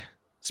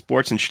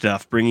Sports and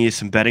Stuff, bringing you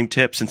some betting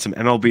tips and some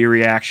MLB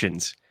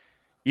reactions.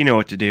 You know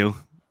what to do,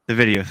 the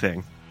video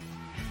thing.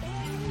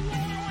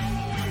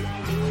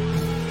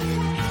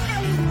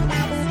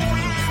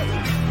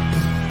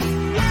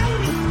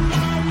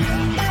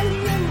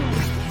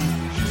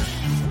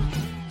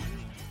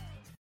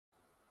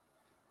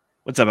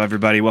 What's up,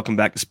 everybody? Welcome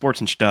back to Sports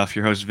and Stuff.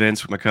 Your host,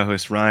 Vince, with my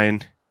co-host,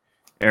 Ryan.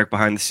 Eric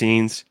behind the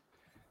scenes,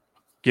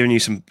 giving you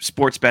some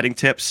sports betting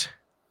tips.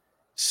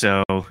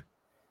 So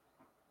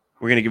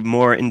we're going to give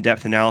more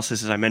in-depth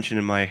analysis, as I mentioned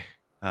in my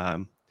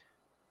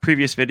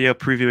previous video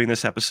previewing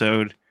this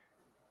episode.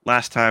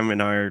 Last time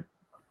in our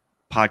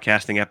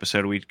podcasting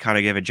episode, we kind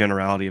of gave a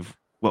generality of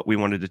what we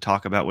wanted to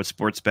talk about with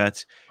sports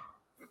bets.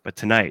 But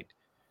tonight,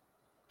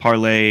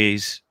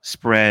 parlays,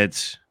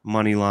 spreads,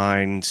 money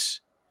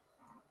lines.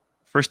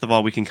 First of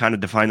all, we can kind of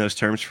define those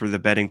terms for the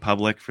betting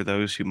public, for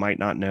those who might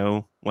not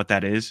know what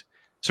that is.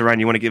 So, Ryan,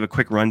 you want to give a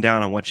quick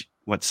rundown on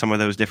what some of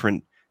those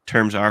different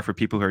terms are for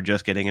people who are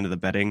just getting into the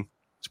betting,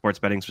 sports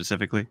betting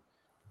specifically?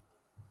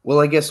 Well,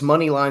 I guess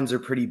money lines are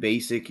pretty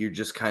basic. You're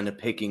just kind of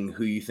picking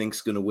who you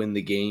think's going to win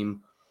the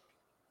game.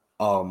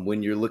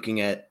 When you're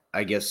looking at,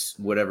 I guess,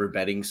 whatever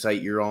betting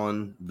site you're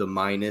on, the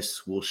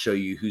minus will show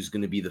you who's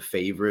going to be the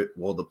favorite,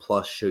 while the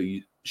plus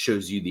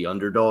shows you the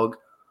underdog.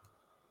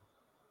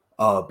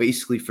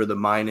 Basically, for the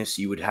minus,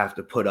 you would have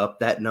to put up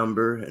that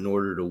number in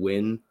order to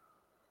win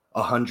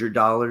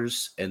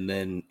 $100. And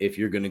then if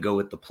you're going to go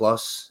with the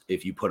plus,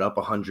 if you put up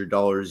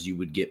 $100, you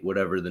would get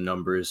whatever the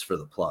number is for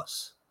the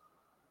plus.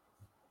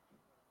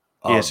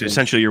 So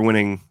essentially you're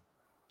winning,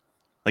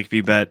 like if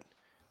you bet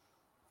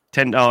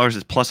 $10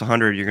 is plus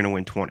 100, you're going to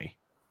win 20.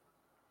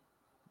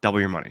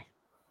 Double your money.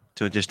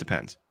 So it just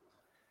depends.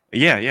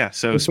 Yeah.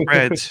 So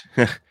spreads.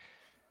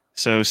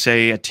 So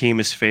say a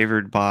team is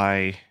favored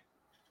by,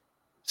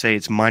 say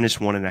it's minus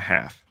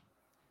 1.5.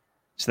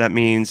 So that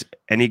means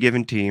any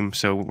given team.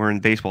 So we're in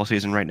baseball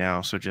season right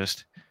now. So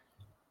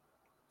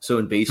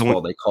in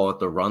baseball, they call it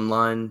the run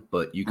line,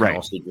 but you can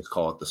also just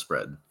call it the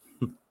spread.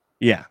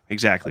 Yeah,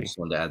 exactly. I just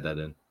wanted to add that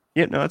in.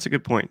 Yeah, no, that's a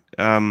good point.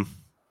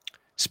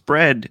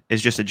 Spread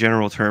is just a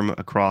general term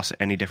across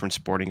any different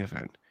sporting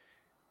event.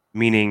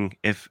 Meaning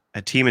if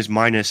a team is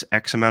minus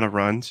X amount of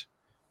runs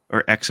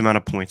or X amount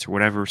of points or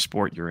whatever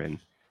sport you're in,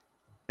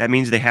 that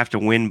means they have to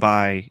win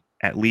by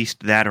at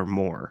least that or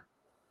more.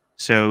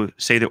 So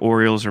say the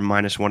Orioles are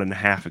minus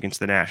 1.5 against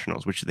the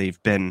Nationals, which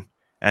they've been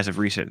as of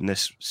recent in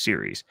this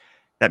series.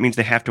 That means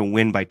they have to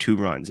win by 2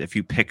 runs if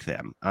you pick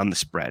them on the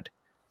spread.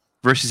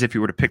 Versus if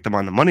you were to pick them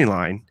on the money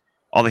line,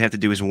 all they have to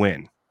do is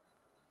win.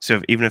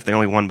 So even if they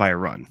only won by a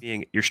run,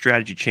 your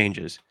strategy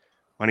changes.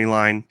 Money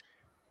line,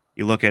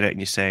 you look at it and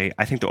you say,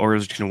 I think the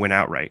Orioles are going to win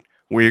outright.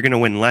 Where you're going to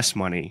win less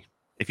money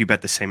if you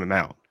bet the same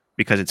amount,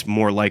 because it's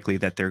more likely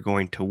that they're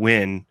going to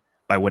win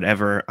by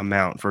whatever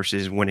amount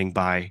versus winning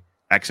by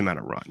X amount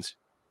of runs.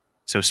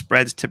 So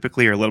spreads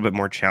typically are a little bit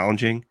more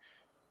challenging,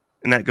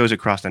 and that goes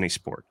across any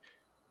sport.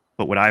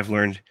 But what I've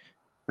learned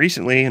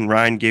recently, and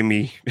Ryan gave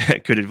me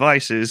good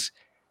advice, is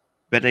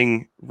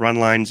betting run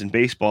lines in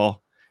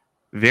baseball,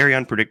 very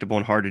unpredictable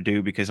and hard to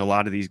do because a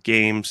lot of these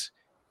games,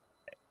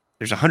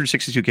 there's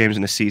 162 games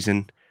in a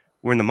season.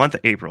 We're in the month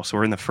of April, so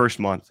we're in the first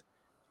month.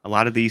 A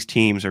lot of these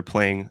teams are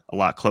playing a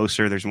lot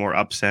closer. There's more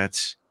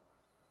upsets.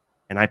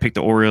 And I picked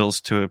the Orioles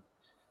to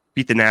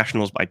beat the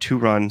Nationals by 2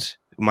 runs,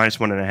 minus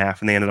 1.5,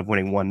 and they ended up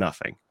winning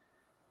 1-0.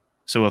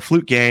 So a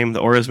fluke game. The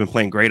Orioles have been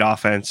playing great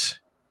offense.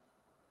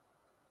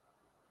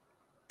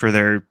 For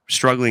their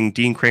struggling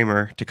Dean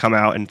Kramer to come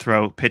out and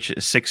pitch a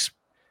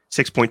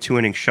 6.2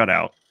 inning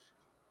shutout.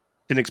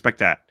 Didn't expect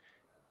that.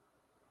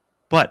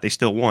 But they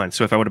still won.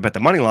 So if I would have bet the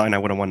money line, I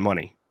would have won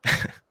money.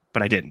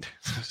 But I didn't.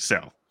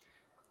 So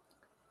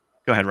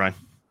go ahead, Ryan.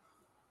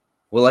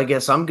 Well, I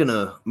guess I'm going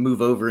to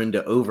move over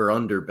into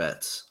over-under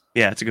bets.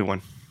 Yeah, it's a good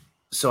one.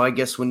 So I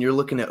guess when you're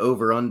looking at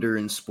over-under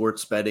in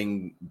sports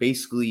betting,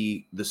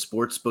 basically the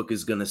sports book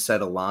is going to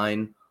set a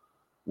line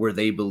where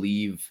they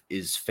believe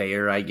is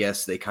fair, I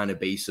guess. They kind of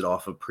base it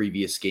off of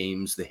previous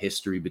games, the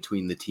history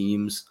between the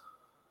teams.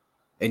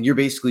 And you're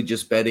basically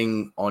just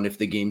betting on if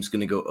the game's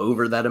going to go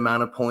over that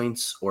amount of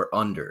points or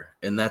under.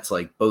 And that's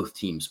like both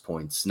teams'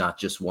 points, not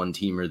just one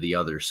team or the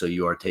other. So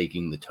you are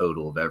taking the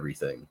total of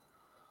everything.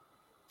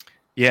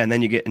 Yeah, and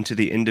then you get into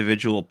the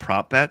individual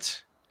prop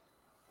bets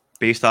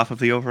based off of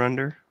the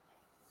over-under.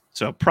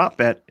 So a prop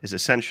bet is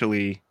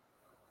essentially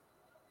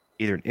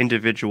either an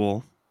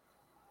individual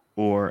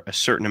or a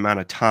certain amount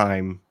of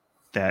time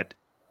that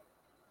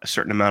a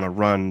certain amount of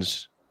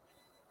runs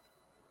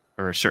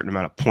or a certain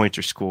amount of points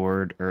are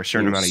scored or a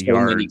certain amount of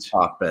yards. Many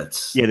prop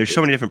bets. Yeah, there's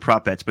so many different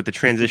prop bets, but the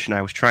transition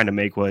I was trying to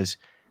make was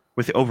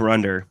with the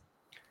over-under.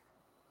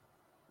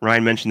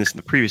 Ryan mentioned this in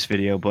the previous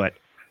video, but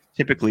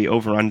typically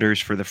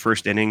over-unders for the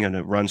first inning and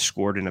a run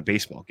scored in a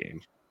baseball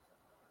game.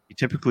 You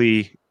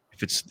typically,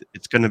 if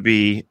it's going to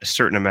be a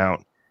certain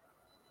amount,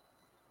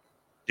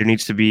 there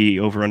needs to be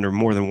over-under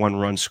more than 1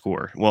 run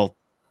score. Well,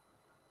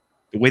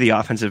 the way the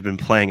offense have been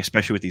playing,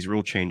 especially with these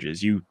rule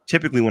changes, you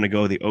typically want to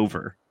go the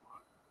over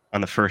on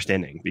the first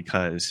inning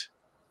because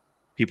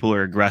people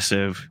are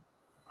aggressive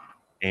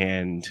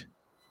and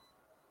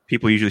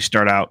people usually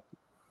start out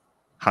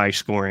high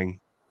scoring,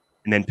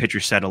 and then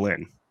pitchers settle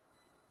in.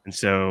 And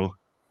so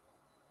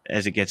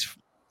as it gets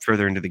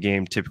further into the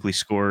game, typically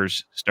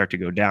scores start to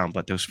go down.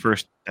 But that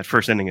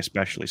first inning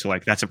especially, so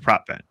like that's a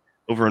prop bet.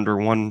 Over under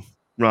 1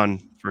 run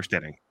first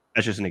inning.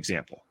 That's just an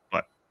example.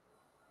 But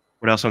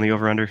what else on the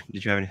over under?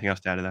 Did you have anything else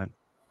to add to that?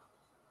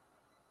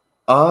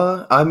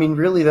 I mean,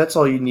 really, that's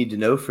all you need to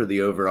know for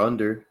the over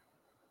under.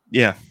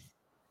 Yeah.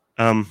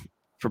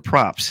 For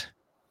props.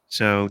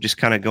 So just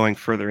kind of going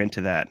further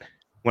into that.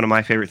 One of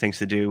my favorite things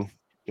to do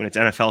when it's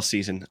NFL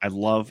season, I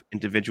love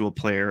individual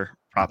player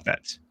prop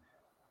bets.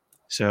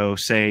 So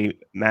say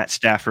Matt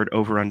Stafford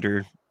over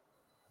under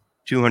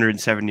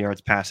 207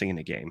 yards passing in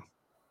a game.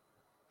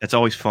 That's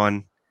always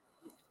fun.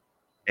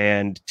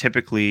 And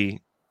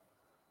typically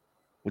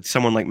with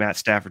someone like Matt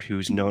Stafford,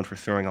 who's known for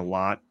throwing a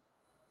lot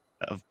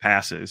of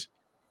passes,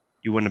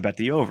 you wouldn't bet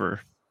the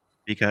over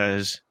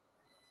because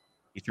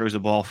he throws the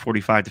ball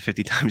 45 to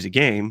 50 times a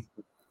game,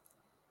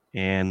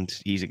 and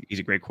he's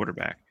a great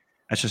quarterback.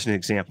 That's just an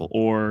example.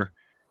 Or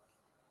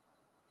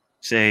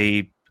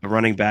say a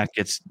running back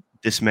gets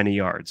this many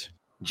yards.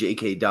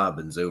 J.K.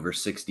 Dobbins over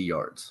 60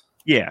 yards.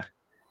 Yeah.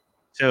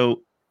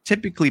 So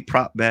typically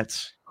prop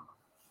bets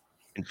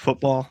in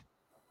football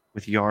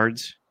with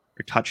yards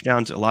or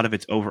touchdowns, a lot of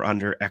it's over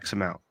under X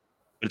amount.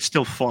 But it's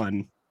still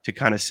fun to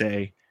kind of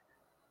say,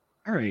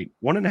 all right,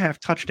 1.5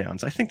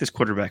 touchdowns. I think this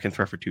quarterback can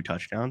throw for 2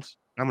 touchdowns.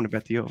 I'm going to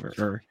bet the over.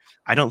 Or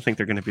I don't think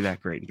they're going to be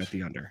that great and bet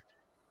the under.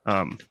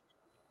 And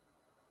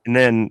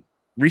then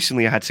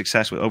recently I had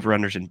success with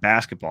over-unders in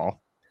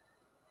basketball.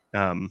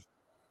 And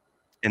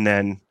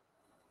then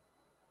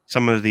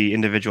some of the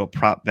individual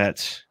prop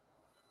bets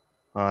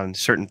on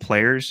certain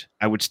players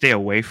I would stay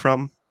away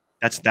from.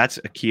 That's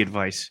a key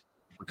advice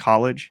for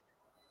college.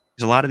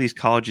 Because a lot of these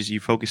colleges,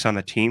 you focus on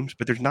the teams,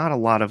 but there's not a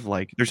lot of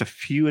there's a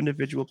few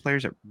individual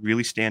players that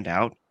really stand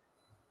out,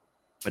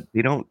 but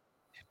they don't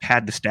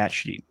pad the stat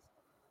sheet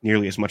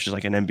nearly as much as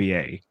like an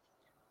NBA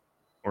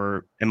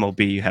or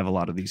MLB. You have a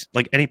lot of these,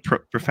 like any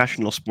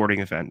professional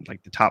sporting event,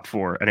 like the top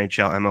 4,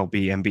 NHL,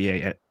 MLB,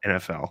 NBA,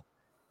 NFL.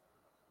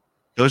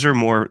 Those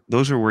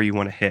are where you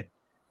want to hit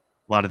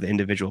a lot of the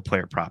individual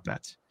player prop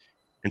bets.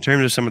 In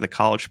terms of some of the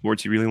college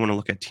sports, you really want to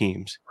look at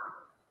teams.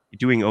 You're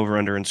doing over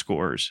under and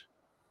scores.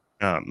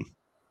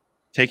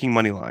 Taking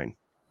money line.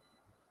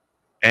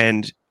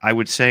 And I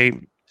would say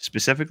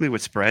specifically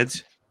with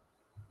spreads,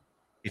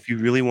 if you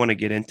really want to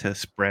get into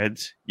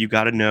spreads, you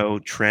got to know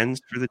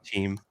trends for the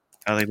team,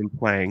 how they've been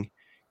playing.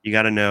 You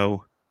got to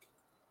know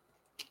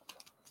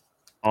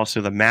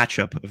also the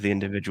matchup of the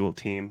individual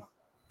team.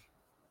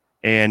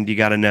 And you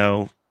got to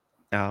know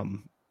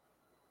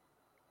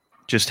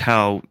just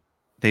how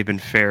they've been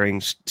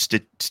faring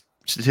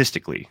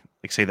statistically,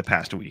 like say the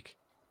past week.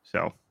 So,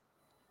 all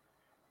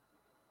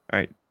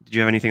right. Did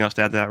you have anything else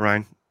to add to that,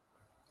 Ryan?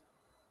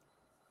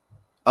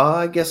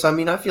 I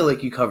feel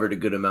like you covered a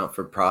good amount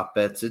for prop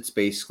bets. It's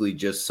basically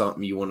just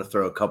something you want to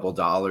throw a couple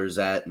dollars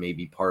at,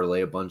 maybe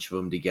parlay a bunch of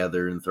them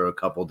together and throw a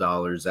couple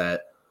dollars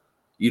at.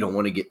 You don't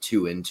want to get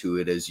too into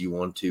it as you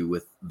want to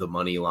with the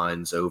money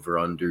lines, over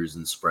unders,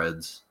 and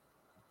spreads.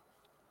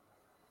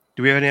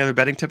 Do we have any other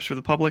betting tips for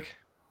the public?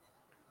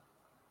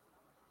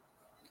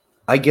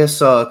 I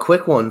guess a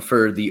quick one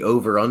for the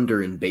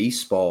over-under in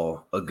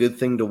baseball. A good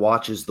thing to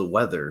watch is the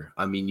weather.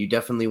 I mean, you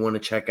definitely want to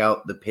check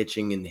out the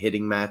pitching and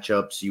hitting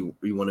matchups. You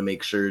want to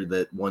make sure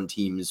that one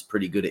team is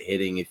pretty good at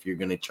hitting if you're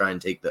going to try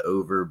and take the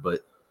over.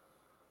 But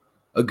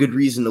a good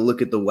reason to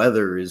look at the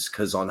weather is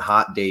because on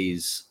hot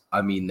days,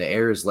 I mean, the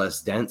air is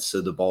less dense,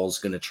 so the ball's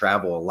going to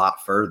travel a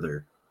lot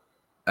further.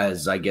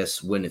 As I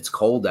guess when it's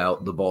cold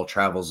out, the ball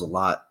travels a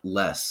lot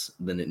less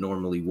than it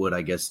normally would,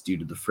 I guess, due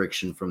to the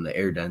friction from the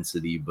air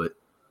density. But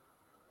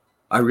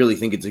I really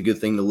think it's a good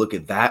thing to look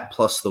at that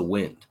plus the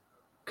wind,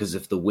 because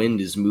if the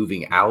wind is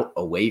moving out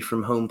away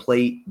from home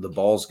plate, the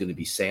ball's going to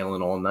be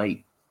sailing all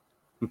night.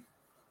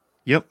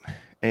 Yep.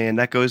 And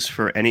that goes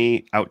for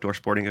any outdoor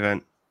sporting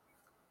event,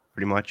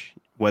 pretty much.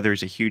 Weather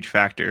is a huge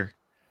factor.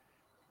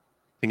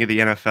 Think of the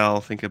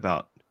NFL, think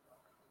about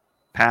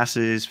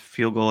passes,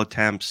 field goal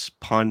attempts,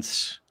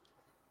 punts,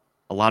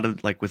 a lot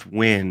of with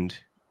wind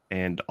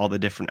and all the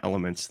different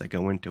elements that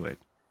go into it.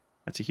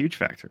 That's a huge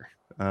factor.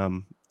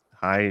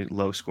 High,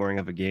 low scoring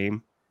of a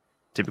game.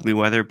 Typically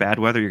bad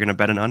weather, you're going to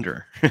bet an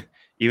under.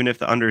 Even if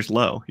the under is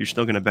low, you're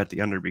still going to bet the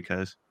under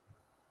because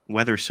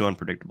weather is so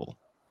unpredictable.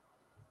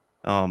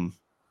 Yeah,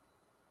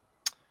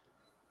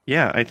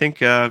 I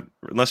think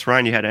unless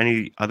Ryan, you had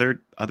any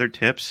other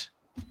tips?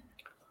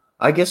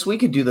 I guess we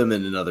could do them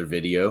in another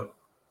video.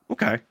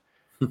 Okay.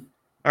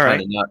 All right. Trying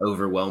to not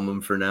overwhelm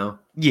them for now.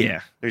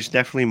 Yeah, there's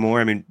definitely more.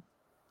 I mean,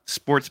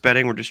 sports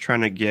betting, we're just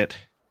trying to get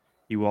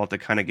you all to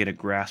kind of get a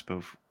grasp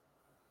of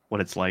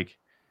what it's like.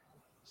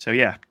 So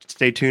yeah,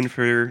 stay tuned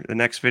for the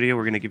next video.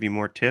 We're going to give you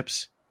more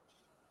tips.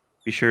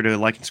 Be sure to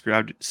like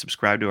and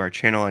subscribe to our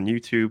channel on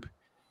YouTube.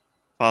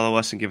 Follow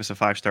us and give us a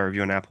 5-star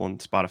review on Apple and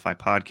Spotify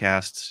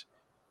podcasts.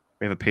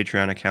 We have a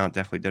Patreon account.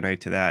 Definitely donate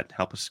to that.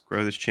 Help us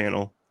grow this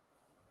channel.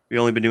 We've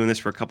only been doing this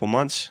for a couple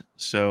months,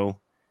 so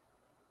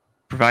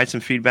provide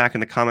some feedback in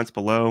the comments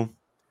below.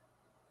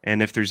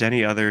 And if there's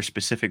any other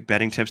specific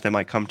betting tips that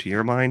might come to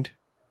your mind,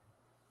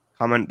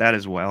 comment that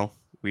as well.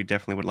 We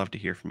definitely would love to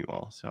hear from you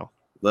all. So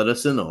let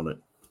us in on it.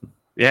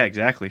 Yeah,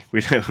 exactly.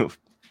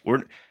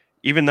 We're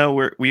even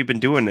though we've been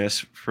doing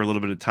this for a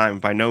little bit of time,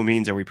 by no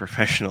means are we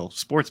professional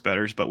sports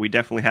bettors, but we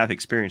definitely have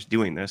experience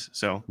doing this.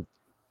 So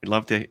we'd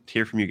love to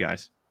hear from you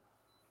guys.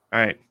 All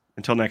right.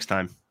 Until next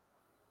time.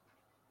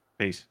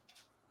 Peace.